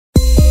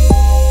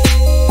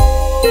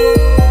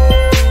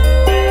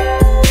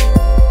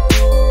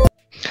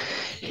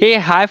हे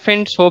hi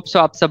friends, hope so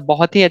आप सब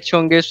बहुत ही अच्छे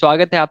होंगे।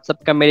 स्वागत है आप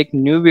सबका मेरे एक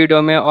न्यू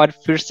वीडियो में। और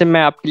फिर से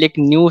मैं आपके लिए एक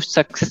न्यू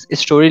सक्सेस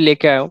स्टोरी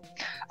लेके आया हूँ।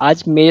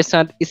 आज मेरे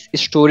साथ इस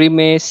स्टोरी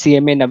में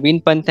सीएमए नवीन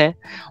पंत है।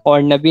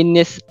 और नवीन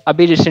ने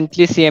अभी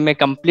रिसेंटली सीएमए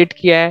कंप्लीट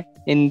किया है।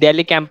 इन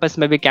दिल्ली कैंपस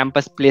में भी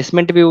कैंपस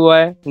प्लेसमेंट भी हुआ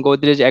है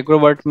गोदरेज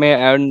एग्रोवर्ट में।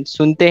 एंड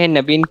सुनते हैं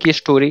नवीन की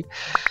story.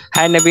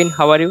 Hi Naveen,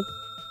 how are you?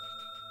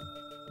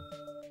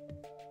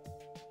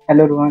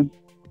 Hello, Rohan.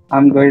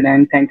 I'm good,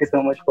 and thank you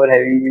so much for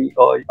having me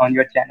on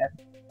your channel.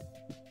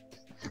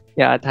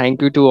 Yeah,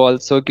 thank you to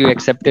also you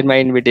accepted my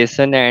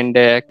invitation and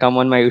come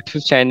on my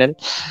YouTube channel.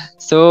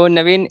 So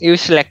Naveen, you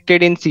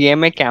selected in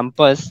CMA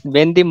Campus.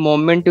 When the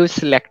moment you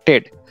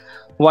selected,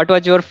 what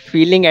was your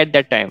feeling at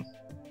that time?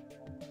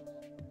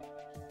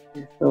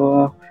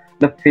 So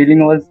the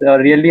feeling was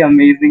really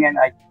amazing,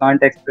 and I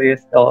can't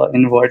express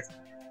in words.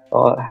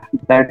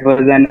 That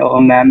was an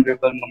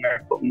memorable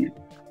moment for me.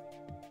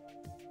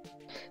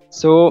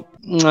 So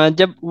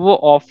जब वो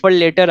offer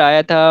letter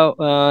आया था,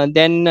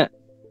 then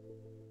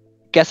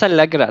कैसा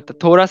लग रहा था?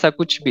 थोड़ा सा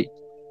कुछ भी,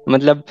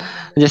 मतलब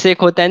जैसे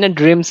एक होता है ना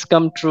ड्रीम्स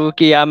कम ट्रू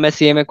कि यार मैं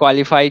सीएमए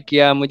क्वालिफाई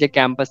किया, मुझे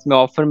कैंपस में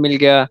ऑफर मिल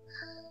गया।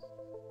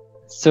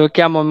 सो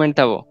क्या मोमेंट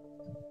था वो?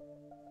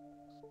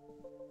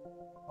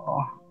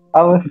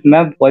 अब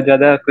मैं बहुत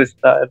ज़्यादा खुश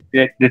था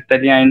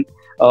लिटरली एंड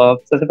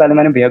सबसे पहले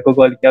मैंने भैया को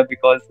कॉल किया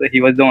because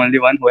he was the only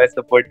one who has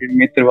supported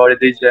me through out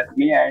this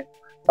journey and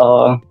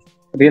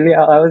really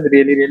I was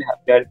really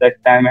happy at that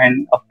time,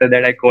 and after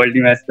that I called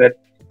him as well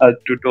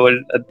to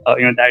told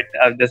that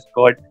I've just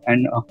got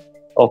an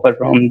offer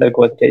from the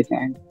𝐘𝐨𝐮,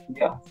 and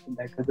yeah, so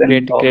that was a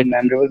great great.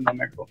 memorable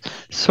moment for me.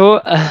 सो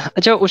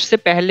अच्छा, उससे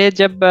पहले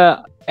जब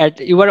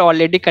you are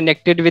already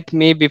connected with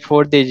me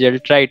before the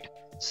result, right?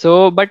 So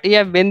but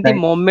या when the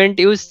Right. Moment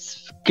you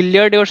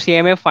cleared your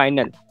CMA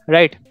final,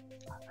 right?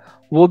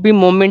 वो भी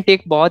moment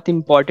एक बहुत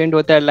important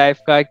होता है लाइफ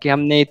का कि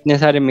हमने इतने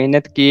सारे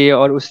मेहनत किए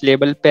और उस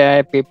लेवल पे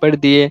आए, पेपर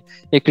दिए,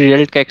 एक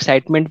रिजल्ट का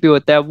एक्साइटमेंट भी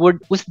होता है। वो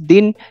उस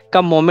दिन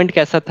का मोमेंट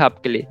कैसा था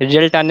आपके लिए,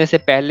 रिजल्ट आने से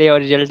पहले और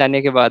रिजल्ट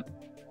आने के बाद?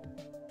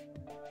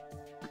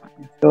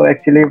 तो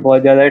एक्चुअली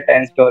बहुत ज़्यादा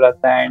टेंस हो रहा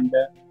था, एंड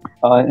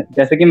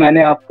जैसे कि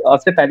मैंने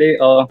आपसे पहले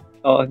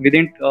with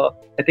in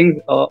I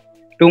think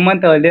 2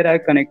 months earlier I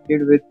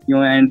connected with you,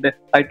 and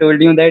I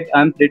told you that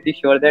I'm pretty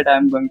sure that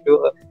I'm going to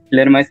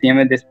clear my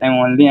CMA this time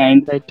only,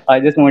 and right. I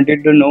just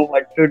wanted to know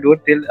what to do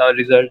till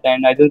result,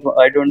 and I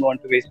don't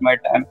want to waste my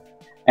time.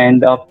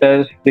 And after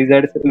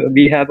results,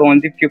 we have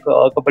only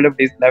couple of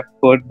days left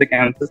for the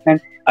campus,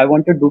 and I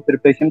want to do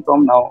preparation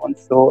from now on.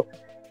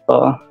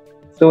 Uh,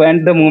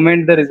 and the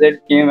moment the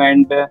result came,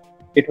 and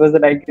it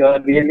was like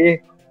really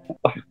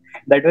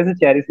that was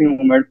a cherishing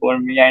moment for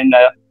me.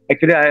 And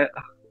actually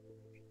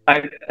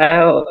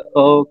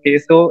okay,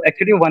 so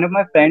actually one of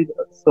my friends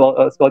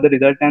saw the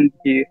result,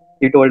 and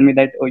he told me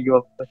that, oh,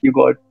 you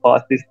got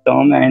passed this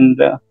term.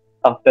 And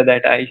after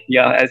that,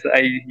 as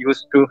I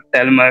used to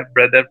tell my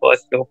brother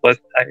first, so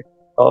first I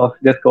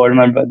just told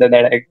my brother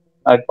that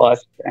I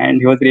passed,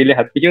 and he was really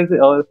happy. He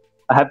was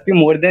happy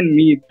more than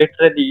me,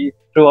 literally,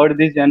 throughout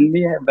this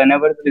journey.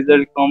 Whenever the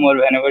result come, or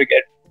whenever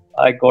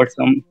I got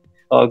some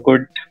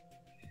good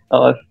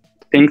uh,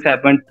 things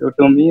happened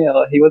to me,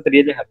 he was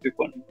really happy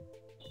for me.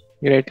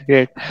 Great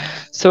great.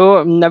 सो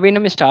नवीन,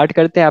 हम start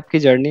करते हैं आपकी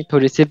journey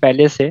थोड़ी सी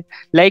पहले से।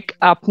 Like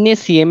आपने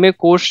CMA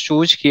course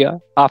choose किया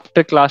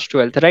after class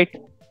 12, right?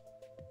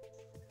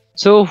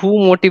 So who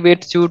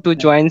motivates you to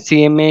join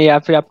CMA, या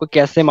फिर आपको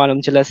कैसे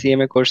मालूम चला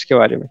सीएमए कोर्स के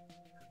बारे में?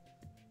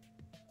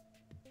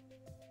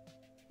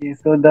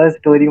 So the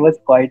story was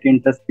quite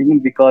interesting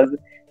because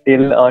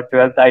till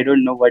 12th I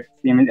don't know what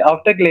CMA is.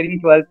 After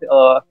clearing 12th,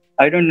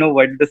 I don't know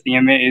what the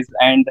CMA is,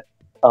 and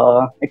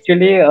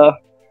actually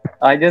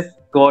I just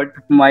got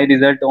my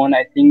result on,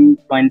 I think,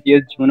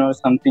 20th June or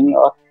something.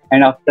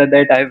 And after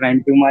that I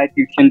went to my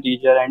tuition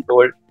teacher and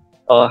told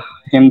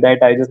him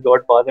that I just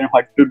got passed and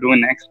what to do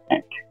next.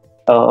 And,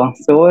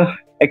 so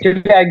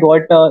actually I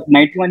got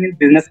 91 in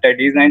business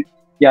studies, and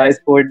yeah, I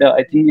scored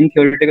I think in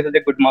theoretical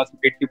subject good marks,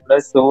 80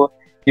 plus. So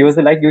he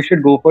was like, you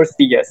should go for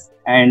CS.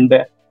 And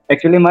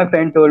actually my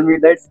friend told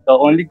me that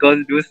only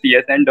girls do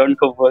CS and don't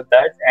go for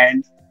that.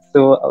 And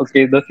so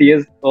okay, the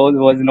CS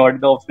was not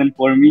the option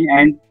for me.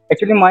 And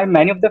actually my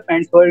many of the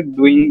friends were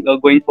doing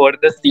going for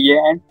the CA,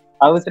 and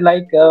I was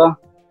like, I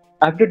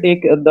have to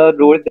take the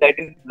road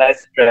that is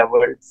less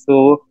traveled. So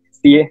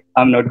CA,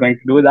 I'm not going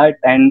to do that.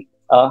 And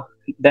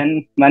then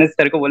मैंने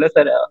sir को बोला,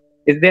 sir,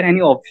 is there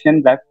any option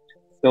left,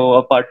 so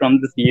apart from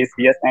the CA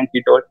CS? And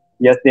he told,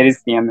 yes, there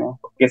is CMA.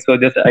 Okay, so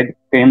just I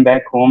came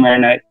back home,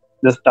 and I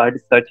just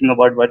started searching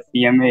about what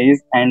CMA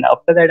is. And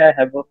after that I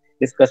have a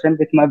discussion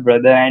with my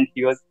brother, and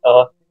he was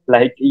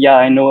like, yeah,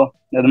 I know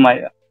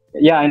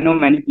I know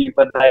many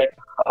people, like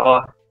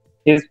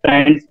his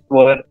friends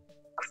were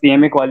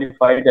CMA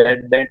qualified at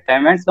that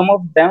time, and some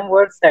of them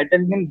were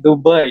settled in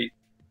Dubai.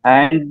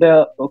 And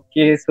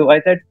okay, so I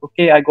said,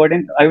 okay, I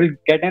will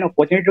get an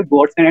opportunity to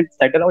go outside and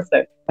settle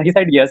outside. He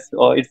said, yes,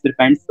 it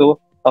depends. So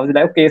I was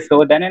like, okay.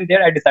 So then and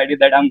there, I decided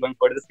that I'm going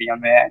for the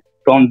CMA. And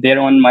from there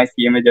on, my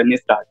CMA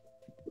journey started.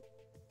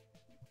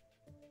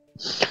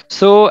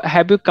 So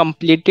have you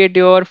completed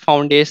your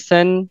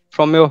foundation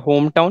from your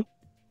hometown?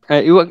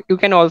 You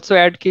can also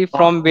add ki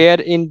from where,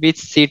 in which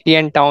city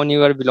and town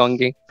you are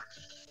belonging.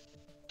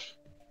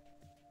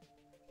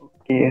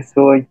 Okay,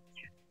 so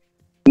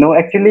no,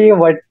 actually,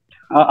 what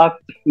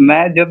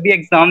मैं जब भी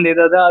exam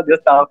देता था,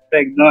 just after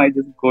exam I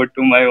just go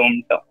to my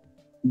hometown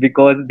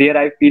because there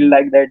I feel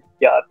like that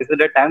yeah, this is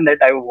the time that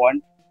I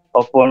want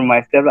for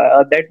myself.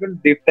 That will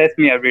refresh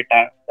me every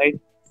time, right?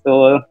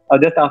 So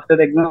just after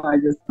the exam I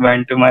just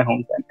went to my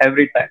hometown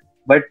every time.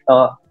 But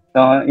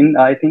in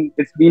I think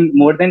it's been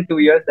more than 2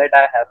 years that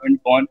I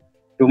haven't gone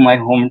to my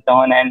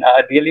hometown, and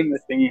really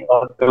missing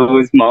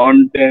those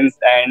mountains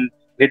and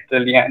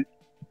literally, and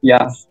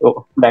yeah,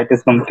 so that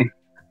is something.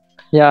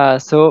 Yeah.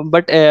 So,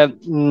 but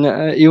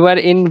you are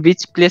in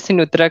which place in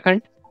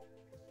Uttarakhand?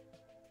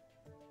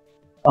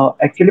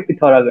 Actually,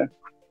 Pithoragarh.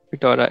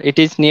 Pitora. It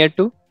is near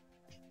to.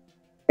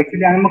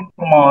 Actually, I'm a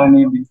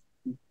Kumaoni.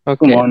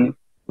 Okay. Kumaoni.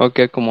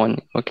 Okay, come on.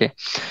 Okay.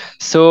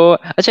 So,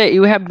 acha,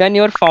 you have done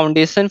your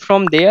foundation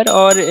from there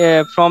or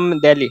from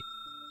Delhi?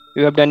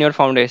 You have done your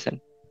foundation.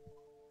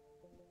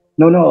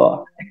 No,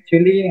 no.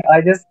 Actually,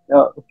 I just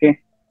okay.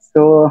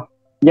 So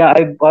yeah,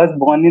 I was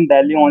born in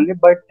Delhi only,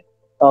 but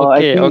I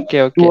Okay, think okay,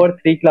 two okay, or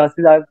three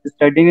classes I've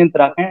studied in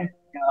Uttarakhand.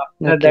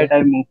 After that, okay,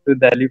 I moved to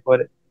Delhi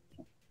for it.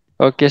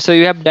 okay. So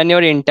you have done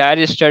your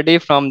entire study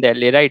from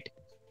Delhi, right?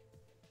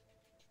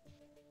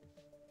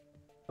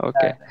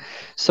 Okay.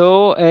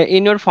 So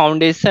in your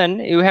foundation,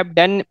 you have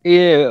done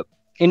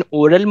in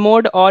oral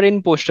mode or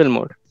in postal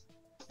mode,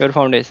 your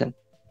foundation.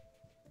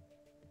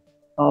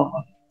 Uh,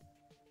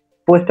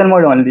 Postal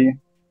mode only.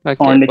 Okay,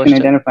 Foundation, postal.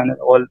 internal final,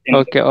 all things.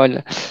 Okay, all.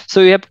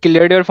 So you have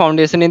cleared your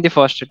foundation in the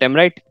first attempt,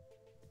 right?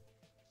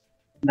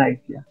 Right.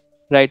 Yeah.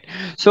 Right.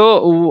 So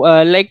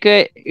like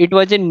it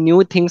was a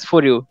new things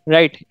for you,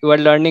 right? You are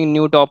learning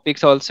new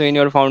topics also in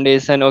your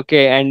foundation,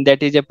 okay, and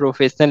that is a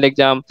professional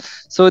exam.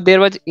 So there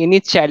was any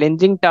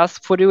challenging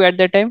task for you at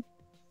that time?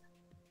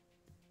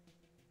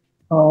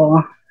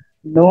 Uh,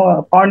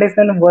 no,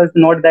 foundation was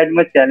not that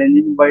much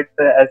challenging, but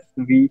as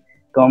we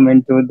come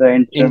into the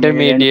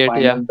intermediate and Intermediate,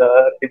 yeah. final,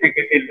 the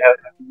difficulty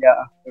level,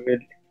 yeah,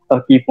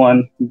 will keep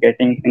on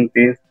getting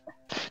increased.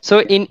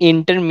 So in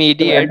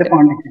So at intermediate, the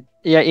foundation,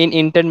 yeah, in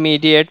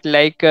intermediate,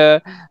 like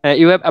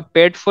you have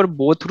appeared for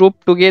both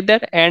group together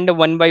and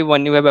one by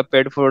one you have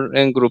appeared for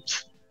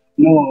groups.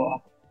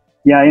 no,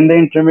 yeah, in the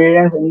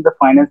intermediate and in the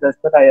finals as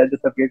well, I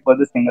just appeared for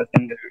the single.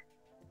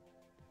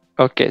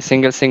 Okay,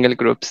 single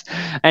groups.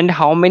 And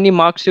how many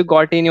marks you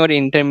got in your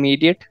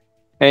intermediate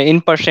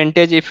in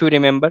percentage, if you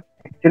remember?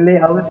 Actually,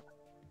 I was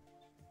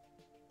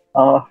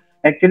uh,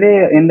 actually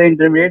in the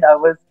intermediate, I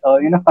was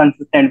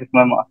consistent with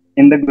my marks.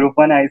 In the group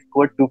one, I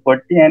scored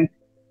 240, and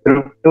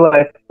group two,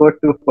 I scored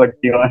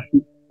 241.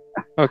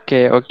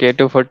 Okay, okay,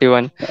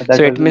 241. That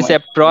So was it means my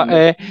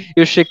number.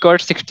 you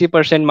secured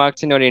 60%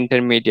 marks in your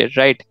intermediate,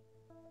 right?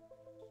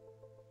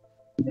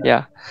 Yeah.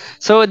 Yeah.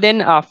 So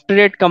then after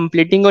it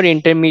completing your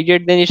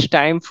intermediate, then it's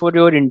time for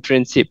your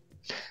internship.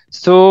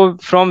 So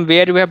from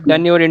where you have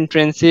done your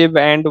internship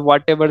and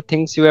whatever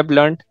things you have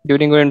learned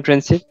during your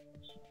internship?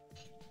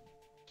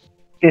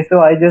 Okay, so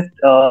I just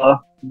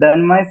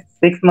done my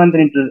 6 month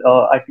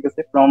article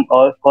from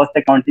cost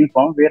accounting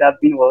firm where I've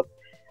been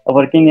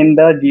working in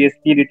the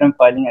GST return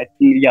filing. I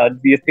think yeah,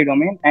 GST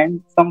domain,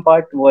 and some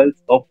part was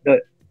of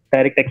the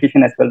direct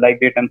taxation as well, like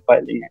return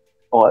filing and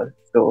all.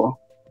 So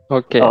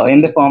Okay,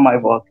 in the okay, firm I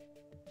work.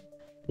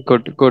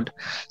 good, good.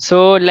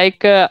 So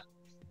like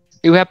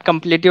you have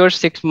completed your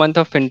 6 month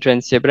of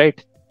internship,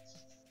 right?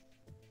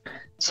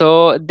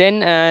 So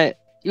then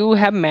you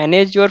have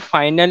managed your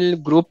final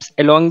groups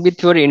along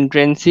with your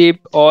internship,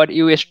 or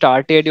you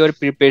started your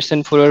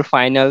preparation for your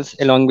finals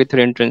along with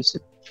your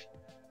internship?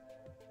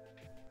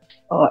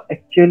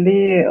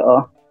 Actually,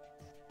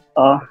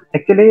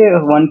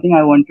 one thing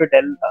I want to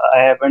tell, I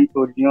haven't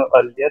told you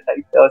earlier.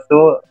 Right?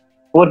 So,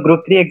 for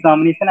Group 3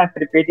 examination, I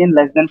prepared in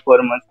less than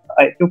 4 months.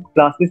 I took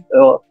classes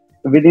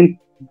within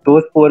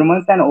those 4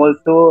 months and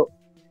also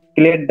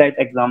cleared that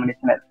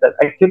examination as well.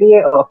 Actually,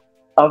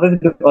 I was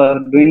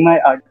doing my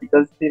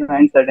articles still,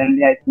 and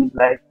suddenly I think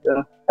like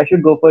I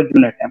should go for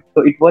June attempt.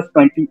 So it was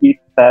 28th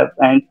Feb,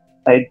 and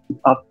I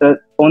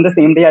after on the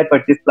same day I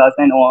purchased class,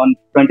 and on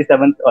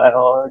 27th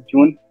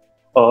June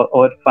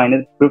our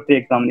final group 3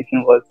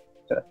 examination was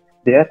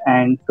there,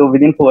 and so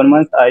within 4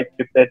 months I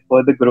prepared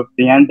for the group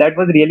 3, and that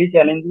was really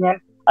challenging, and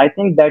I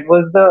think that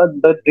was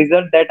the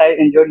result that I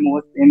enjoyed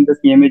most in the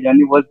CMA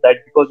journey was that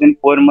because in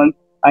 4 months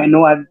I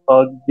know I've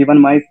given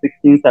my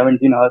 16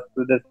 17 hours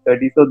to the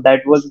study. So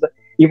that was the,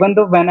 even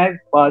though when I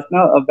passed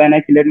now when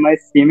I cleared my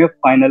CMA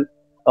final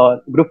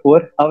group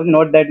 4, I was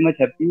not that much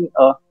happy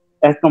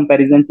as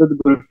comparison to the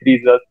group 3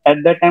 results. At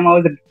that time I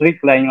was literally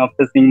crying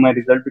after seeing my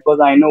result because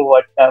I know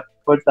what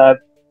efforts I've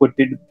put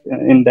it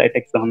in that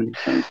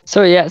examination.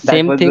 So yeah, That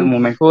same was the thing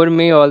moment for for me.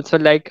 me also.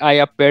 Like I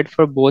appeared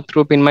for both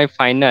group in my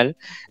final,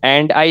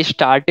 and I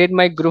started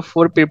my group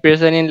 4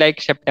 preparation in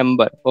like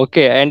September.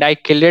 Okay, and I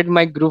cleared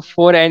my group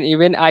 4, and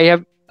even I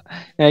have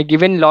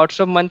given lots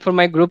of month for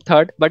my group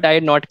third, but I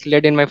not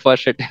cleared in my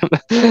first attempt.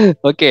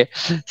 Okay,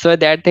 so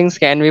that things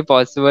can be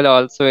possible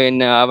also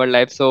in our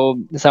life. So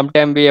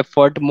sometimes we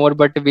effort more,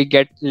 but we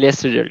get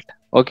less result.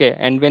 Okay,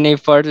 and when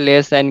effort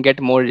less and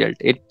get more result,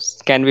 it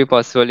can be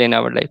possible in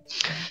our life.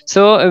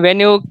 So when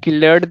you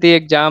cleared the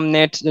exam,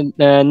 next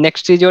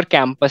is your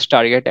campus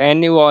target,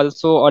 and you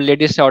also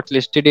already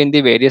shortlisted in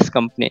the various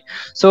company.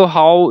 So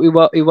how you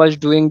was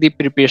doing the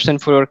preparation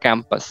for your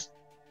campus?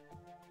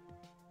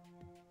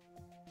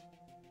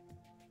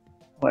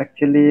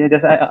 Actually,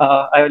 just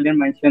I earlier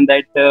mentioned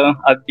that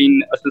I've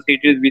been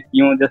associated with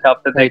you. Just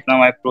after the Right. exam,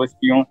 I approached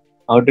you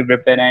how to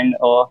prepare, and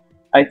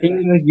I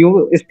think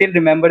you still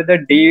remember the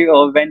day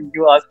when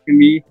you asked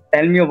me,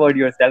 "Tell me about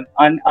yourself,"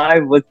 and I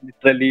was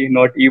literally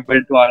not able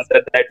to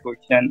answer that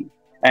question.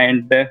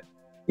 And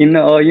in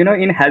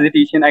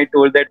hesitation, I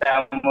told that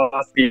I'm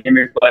a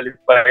CMA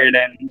qualified,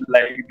 and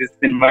like this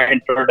in my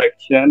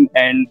introduction,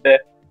 and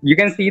you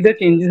can see the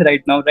changes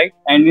right now, right?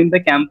 And in the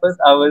campus,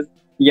 I was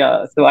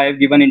yeah, so I have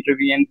given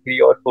interview in 3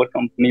 or 4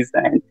 companies,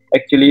 and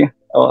actually,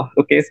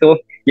 okay, so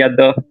yeah,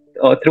 the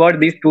throughout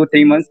these 2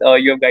 3 months,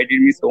 you have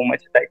guided me so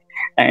much, like,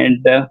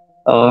 and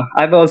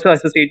I've also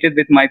associated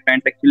with my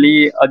friends.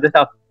 Actually, just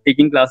after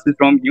taking classes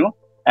from you,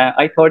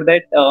 I thought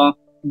that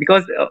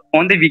because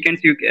on the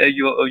weekends you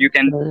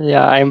can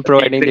Yeah, I'm take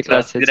providing the the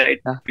classes, classes. right?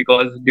 Yeah.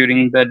 Because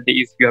during the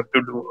days you have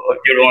to do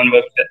your own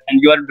work, and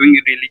you are doing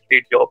a really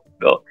great job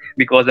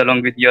because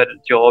along with your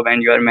job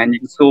and you are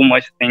managing so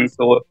much things.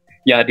 So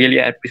yeah, really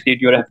I appreciate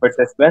your efforts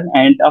as well.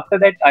 And after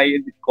that, I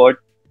got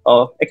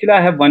actually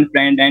I have one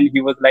friend, and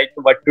he was like,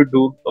 "What to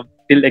do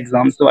till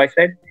exam?" So I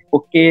said,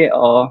 "Okay,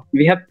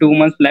 we have 2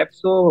 months left.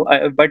 So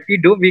what we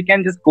do, we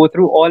can just go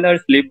through all our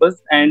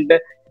syllabus, and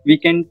we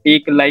can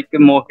take like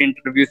mock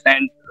interviews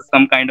and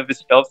some kind of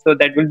stuff. So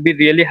that will be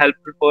really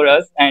helpful for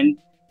us."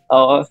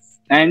 Uh,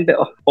 and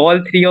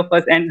all three of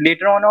us, and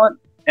later on,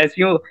 as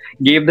you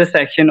gave the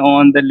section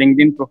on the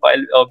LinkedIn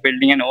profile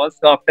building and all.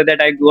 So after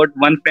that, I got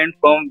one friend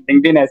from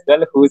LinkedIn as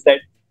well who said,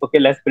 "Okay,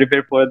 let's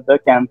prepare for the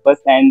campus,"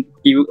 and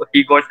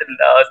he got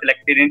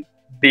selected in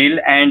deal,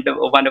 and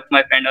one of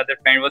my other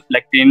friend was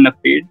selected in a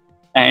field,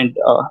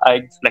 and I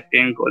selected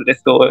in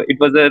college. So it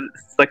was a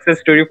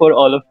success story for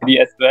all of three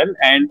as well.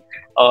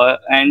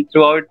 And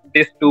throughout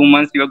these 2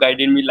 months, you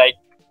guided me like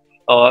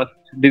uh,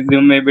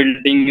 resume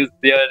building is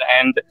there,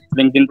 and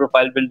LinkedIn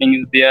profile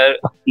building is there,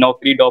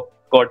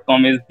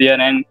 Naukri.com is there,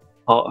 and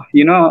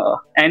you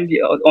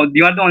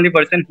are the only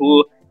person who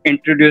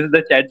introduced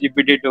the chat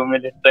GPT to me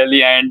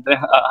literally, and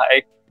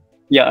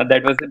yeah,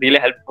 that was really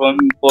helpful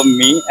for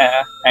me.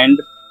 And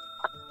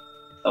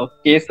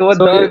okay, so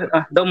So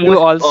the you most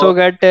also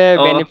get a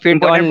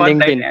benefit on important part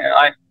that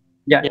LinkedIn.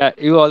 yeah, Yeah,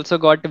 you also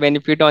got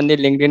benefit on the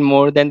LinkedIn,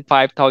 more than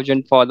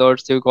 5,000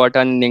 followers you got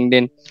on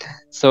LinkedIn.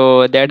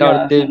 So that are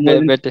yeah, the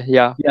more than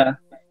yeah. yeah,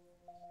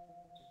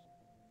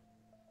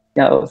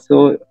 yeah.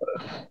 So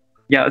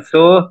yeah,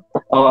 so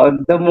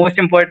the most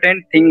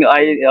important thing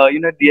I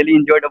really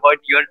enjoyed about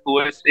your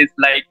course is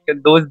like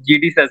those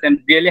GD sessions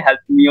really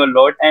helped me a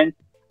lot. And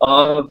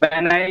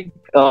when I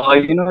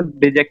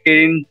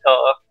rejected in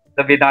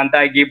the Vedanta,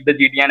 I gave the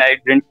GD and I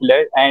didn't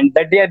clear. And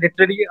that day,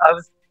 I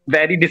was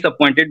very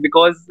disappointed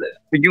because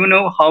you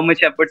know how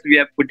much efforts we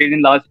have put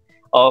in last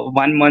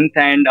 1 month,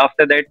 and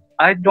after that,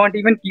 I don't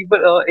even keep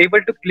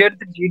able to clear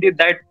the GD.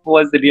 That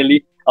was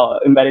really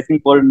embarrassing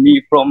for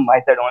me from my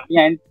side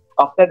only. And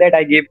after that,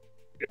 I gave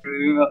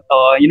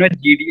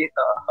GD,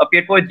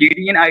 appeared for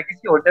GD in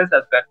ITC hotels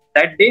as well.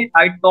 That day,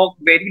 I talked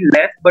very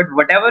less, but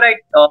whatever I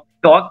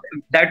talked,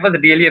 that was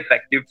really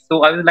effective.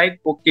 So I was like,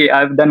 okay,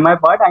 I've done my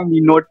part. I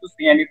need not to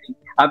say anything.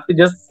 I have to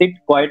just sit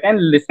quiet and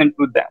listen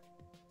to them.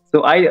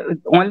 So I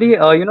only,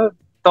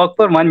 talk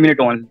for 1 minute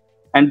only,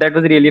 and that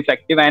was really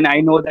effective. And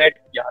I know that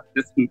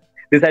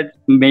this had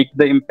make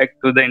the impact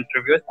to the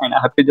interviews, and I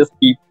have to just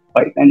keep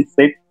quiet and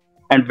sit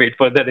and wait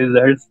for the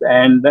results.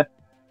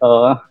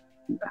 Uh,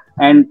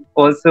 and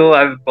also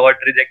I've got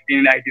rejected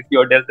in ITC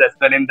hotels as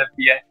well in the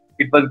PI.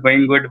 It was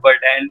going good, but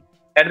and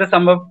at the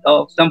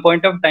some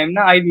point of time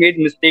now I made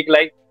mistake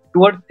like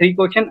 2 or 3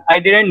 questions I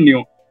didn't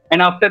knew,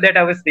 and after that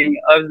I was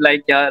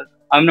like, yeah,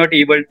 I'm not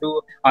able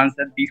to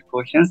answer these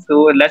questions,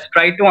 so let's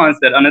try to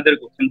answer another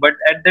question. But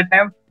at that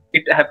time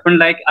it happened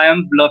like I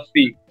am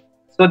bluffing.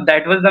 So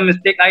that was the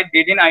mistake I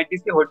did in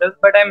ITC hotels,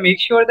 but I make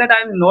sure that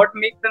I will not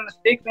make the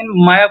mistakes in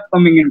my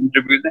upcoming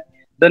interviews.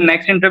 The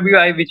next interview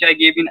which I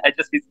gave in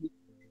HSCC,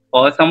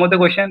 or some of the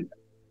question,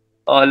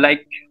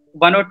 like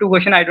 1 or 2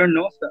 question I don't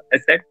know. So I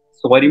said,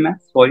 "Sorry, ma'am,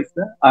 sorry,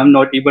 sir, I'm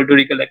not able to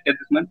recollect at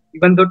this month."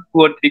 Even though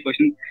 2 or 3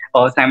 questions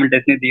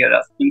simultaneously they are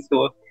asking,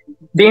 so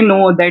they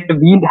know that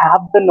we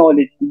have the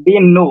knowledge. They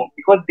know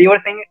because they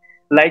were saying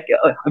like,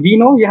 "We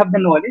know you have the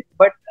knowledge,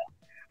 but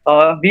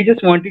we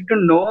just wanted to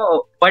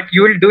know what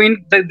you will do in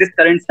this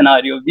current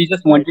scenario. We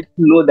just wanted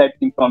to know that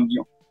thing from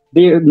you."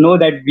 They know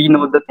that we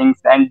know the things,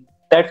 and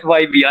that's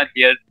why we are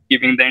here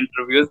giving the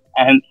interviews.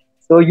 And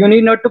so you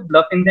need not to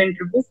bluff in the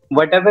interviews.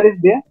 Whatever is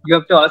there, you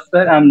have to ask,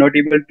 "Sir, I'm not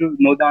able to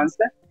know the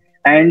answer."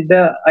 And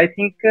I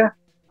think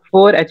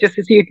for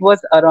HSCC, it was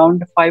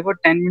around 5 or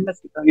 10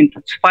 minutes,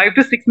 5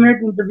 to 6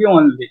 minute interview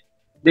only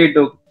they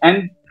took.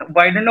 And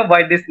I don't know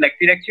why they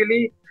selected.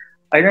 Actually,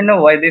 I don't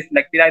know why they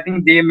selected. I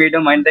think they made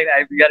a mind that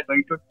we are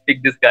going to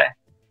pick this guy,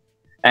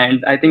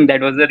 and I think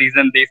that was the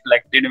reason they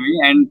selected me.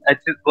 And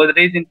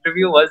HSCC's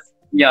interview was,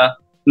 yeah,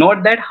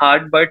 not that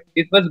hard, but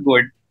it was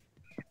good.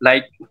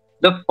 Like,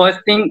 the first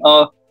thing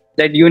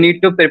that you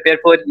need to prepare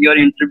for your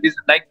interviews,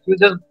 like, you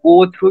just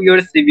go through your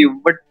CV,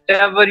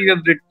 whatever you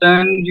have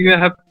written, you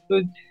have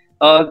to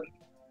uh,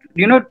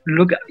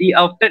 look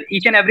after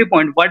each and every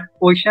point what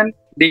question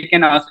they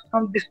can ask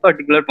from this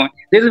particular point.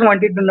 They just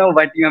wanted to know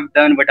what you have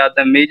done, what are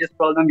the major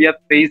problems you have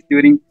faced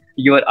during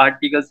your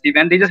article CV,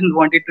 and they just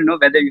wanted to know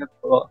whether you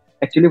have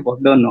actually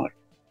worked or not.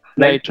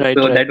 Right.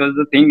 So that was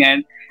the thing.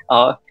 And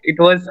it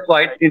was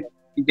quite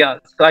yeah.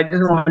 So I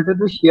just wanted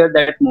to share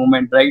that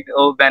moment, right?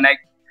 When I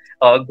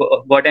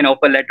got an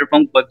offer letter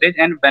from college,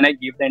 and when I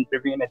gave the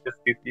interview in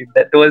HSCC,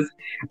 that was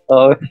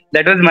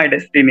my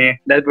destiny.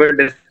 That was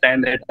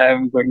destined that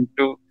I'm going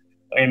to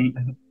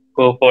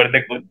go for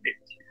the college.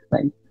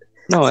 Right.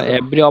 No, So,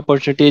 every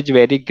opportunity is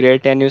very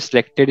great, and you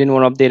selected in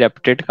one of the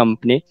reputed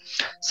company,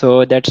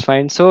 so that's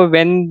fine. So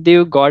when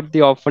you got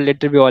the offer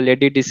letter, we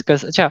already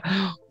discussed. Acha,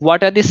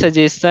 what are the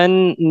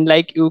suggestion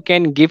like you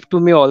can give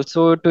to me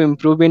also to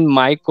improve in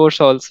my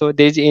course also?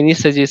 There is any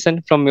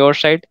suggestion from your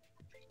side?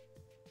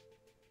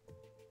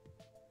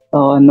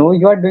 no,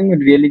 you are doing a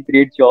really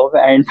great job,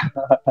 and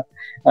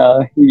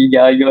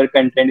yeah, your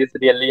content is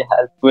really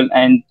helpful.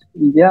 And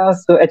yeah,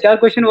 so HR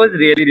question was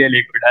really,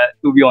 really good,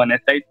 to be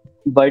honest, right?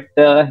 But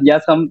yeah,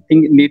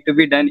 something need to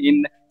be done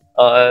in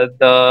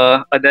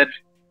the other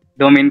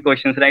domain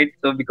questions, right?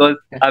 So because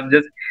I've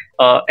just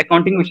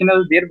accounting question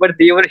was there, but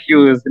they were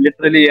huge.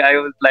 Literally, I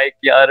was like,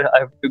 yeah, I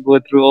have to go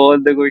through all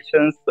the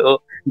questions.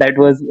 So that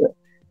was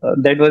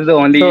the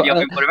only So, area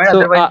of improvement. so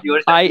Otherwise,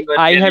 your I suggestions were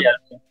I really have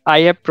helpful. I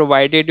have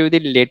provided you the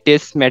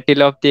latest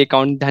material of the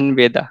account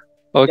Dhanveda.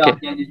 Yeah, Okay.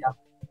 yeah, yeah, yeah.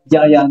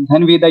 Yeah, yeah.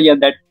 Dhanvida, yeah,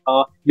 that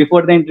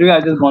before the interview, I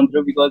just gone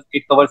through because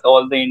it covers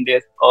all the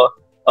Indias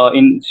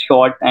in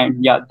short.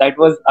 And yeah, that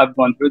was, I've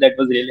gone through. That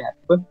was really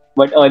helpful.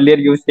 But earlier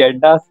you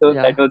said that, so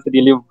that Yeah. was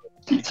really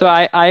So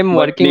feedback. I'm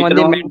But working on later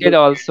the on,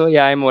 material also.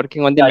 Yeah, I'm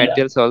working on the yeah, yeah.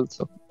 materials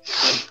also.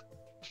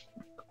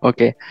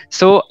 Okay.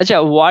 So,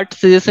 acha, what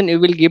suggestion you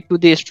will give to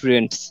the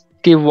students?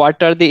 Ki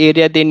what are the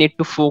area they need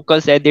to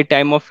focus at the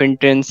time of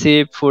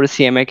internship for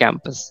CMA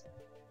campus?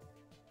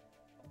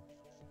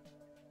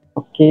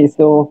 Okay,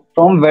 so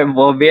from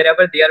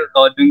wherever they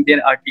are doing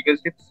their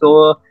articleship,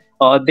 so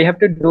they have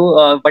to do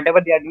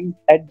whatever they are doing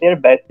at their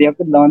best. They have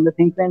to learn the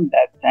things in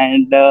depth.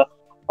 And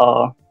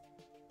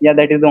yeah,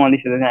 that is the only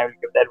suggestion I will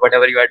give, that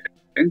whatever you are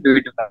doing, do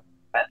it well.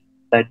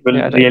 That will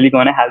really Yeah,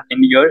 gonna right. help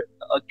in your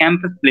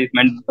campus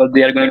placement, because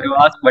they are going to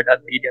ask what are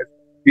the areas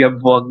you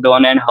have worked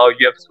on and how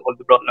you have solved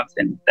the problems,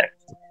 and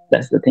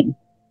that's the thing.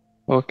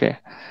 Okay.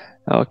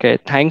 Okay,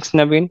 thanks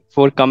Naveen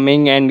for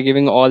coming and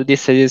giving all the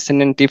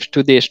suggestion and tips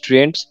to the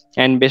students.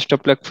 And best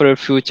of luck for your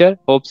future.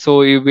 Hope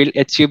so you will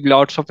achieve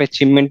lots of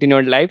achievement in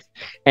your life,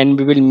 and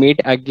we will meet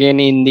again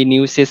in the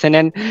new session.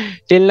 And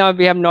till now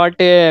we have not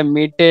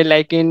meet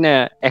like in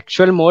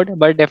actual mode,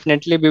 but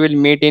definitely we will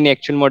meet in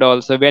actual mode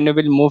also. When we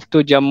will move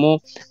to Jammu,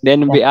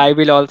 then Yeah, I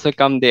will also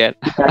come there.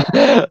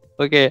 yeah,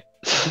 Okay.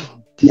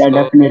 yeah, So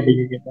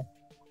definitely.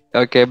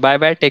 okay, bye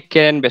bye. Take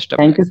care and best of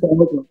Thank luck. you so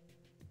much.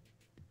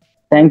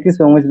 Thank you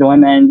so much,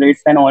 Rohan, and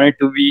it's an honor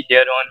to be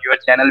here on your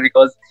channel,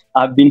 because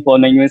I've been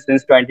following you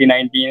since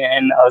 2019,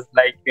 and I was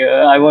like,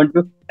 I want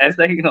to, as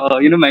I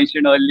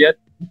mentioned earlier,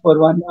 for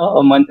one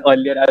a month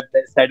earlier, I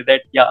said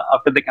that, yeah,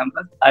 after the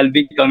campus, I'll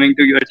be coming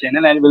to your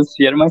channel and will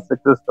share my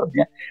success story.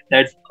 Yeah,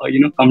 that's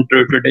come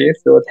true today.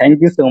 So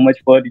thank you so much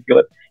for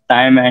your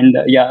time, and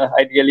yeah,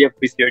 I really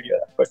appreciate your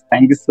efforts.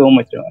 Thank you so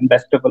much, Rohan.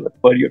 Best of luck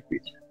for your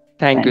future.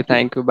 Thank you. Thank you.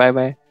 Thank you. Bye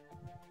bye.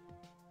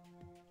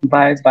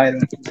 Bye, bye,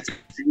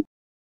 Rohan.